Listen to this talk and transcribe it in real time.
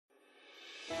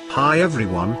Hi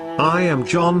everyone, I am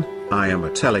John, I am a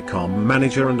telecom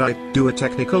manager and I do a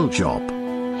technical job.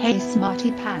 Hey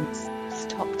smarty pants,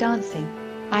 stop dancing.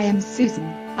 I am Susan,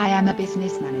 I am a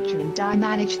business manager and I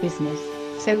manage business,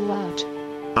 so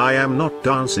what? I am not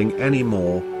dancing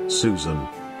anymore, Susan.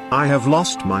 I have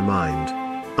lost my mind.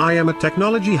 I am a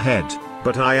technology head,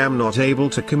 but I am not able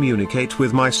to communicate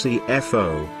with my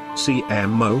CFO,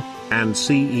 CMO, and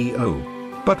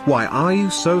CEO. But why are you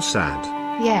so sad?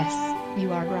 Yes,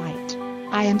 you are right.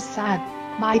 I am sad.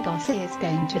 My boss is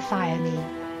going to fire me.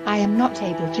 I am not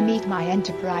able to meet my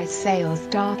enterprise sales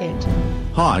target.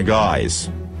 Hi guys.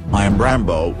 I am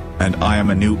Rambo, and I am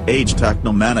a new age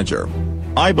techno manager.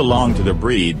 I belong to the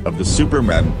breed of the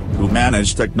supermen who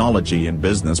manage technology and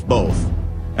business both.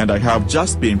 And I have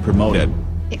just been promoted.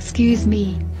 Excuse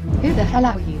me, who the hell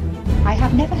are you? I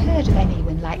have never heard of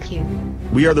anyone like you.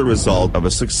 We are the result of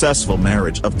a successful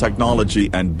marriage of technology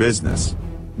and business.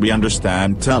 We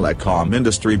understand telecom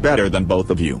industry better than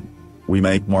both of you. We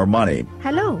make more money.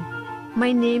 Hello.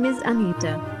 My name is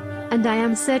Anita. And I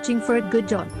am searching for a good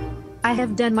job. I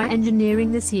have done my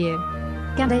engineering this year.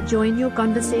 Can I join your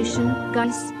conversation,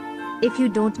 guys? If you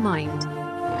don't mind.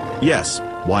 Yes,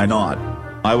 why not?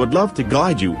 I would love to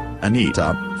guide you,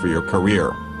 Anita, for your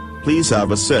career. Please have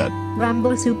a sit.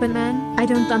 Rambo Superman, I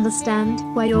don't understand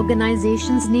why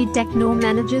organizations need techno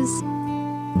managers.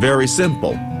 Very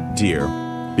simple, dear.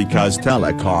 Because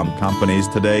telecom companies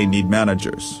today need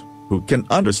managers who can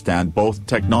understand both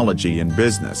technology and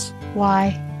business.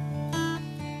 Why?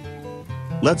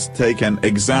 Let's take an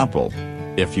example.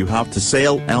 If you have to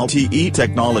sell LTE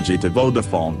technology to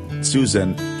Vodafone,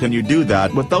 Susan, can you do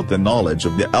that without the knowledge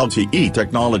of the LTE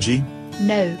technology?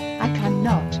 No, I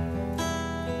cannot.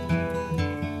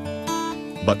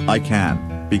 But I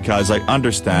can, because I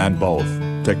understand both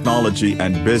technology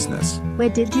and business. Where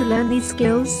did you learn these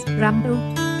skills, Rambo?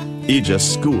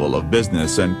 Aegis School of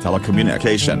Business and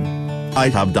Telecommunication. I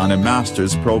have done a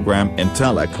master's program in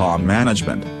Telecom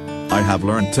Management. I have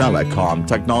learned telecom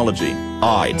technology,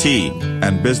 IT,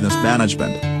 and business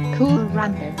management. Cool,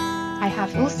 Rambo. I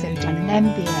have also done an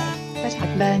MBA, but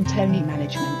have learned only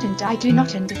management and I do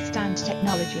not understand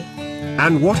technology.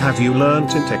 And what have you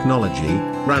learnt in technology,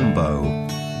 Rambo?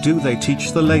 Do they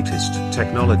teach the latest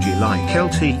technology like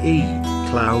LTE,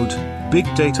 cloud, big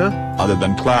data? Other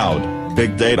than cloud,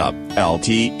 big data,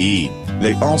 LTE,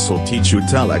 they also teach you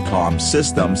telecom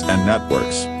systems and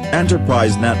networks,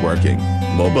 enterprise networking,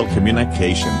 mobile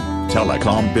communication,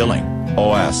 telecom billing,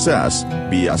 OSS,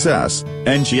 BSS,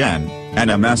 NGN,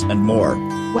 NMS and more.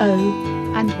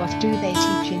 Whoa, and what do they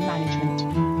teach in management?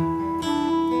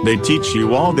 They teach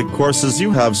you all the courses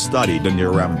you have studied in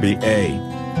your MBA.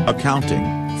 Accounting,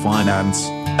 finance,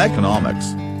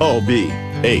 economics, OB,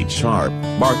 HR,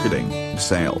 marketing,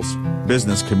 sales,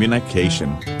 business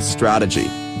communication, strategy,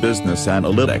 business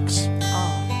analytics.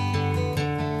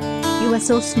 You are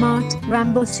so smart,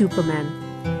 Rambo Superman.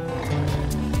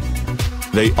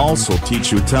 They also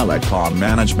teach you telecom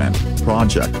management,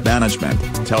 project management,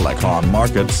 telecom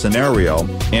market scenario,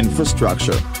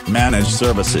 infrastructure, managed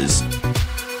services.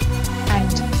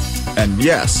 And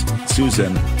yes,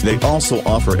 Susan, they also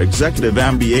offer executive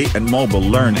MBA and mobile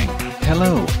learning.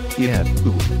 Hello, yeah,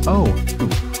 ooh, oh, ooh,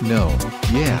 no,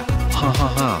 yeah, ha ha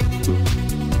ha, ooh.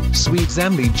 Sweet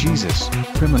Zambi Jesus,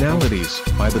 criminalities,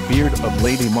 by the beard of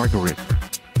Lady Margaret.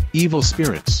 Evil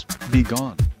spirits, be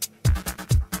gone.